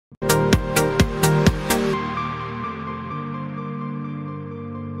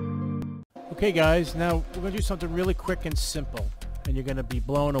Okay guys, now we're going to do something really quick and simple, and you're going to be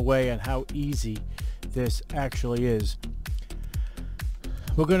blown away on how easy this actually is.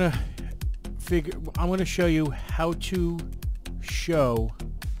 I'm going to show you how to show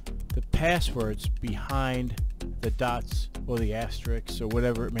the passwords behind the dots or the asterisks or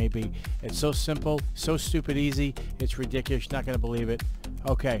whatever it may be. It's so simple, so stupid easy, it's ridiculous, you're not going to believe it.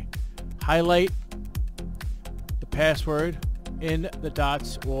 Okay, highlight the password in the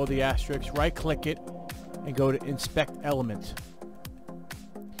dots or the asterisks, right click it and go to inspect element.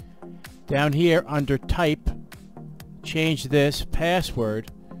 Down here under type, change this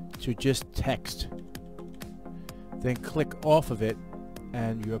password to just text. Then click off of it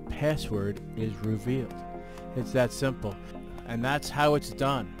and your password is revealed. It's that simple. And that's how it's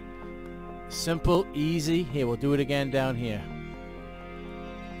done. Simple, easy. Here, we'll do it again down here.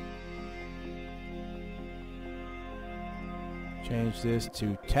 Change this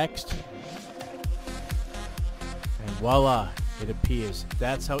to text. And voila, it appears.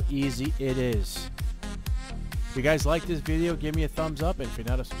 That's how easy it is. If you guys like this video, give me a thumbs up. And if you're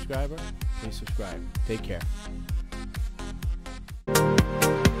not a subscriber, please subscribe. Take care.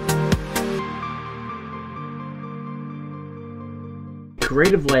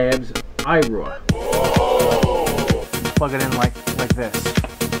 Creative Labs iRaw. Plug it in like this.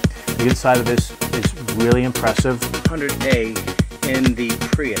 The inside of this is really impressive. 100A in the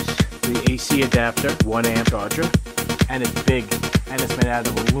Prius. The AC adapter, 1 amp charger, and it's big, and it's made out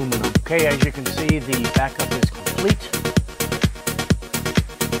of aluminum. Okay, as you can see, the backup is complete.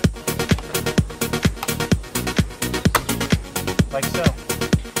 Like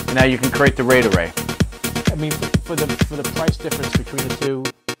so. Now you can create the RAID array. I mean, for the price difference between the two,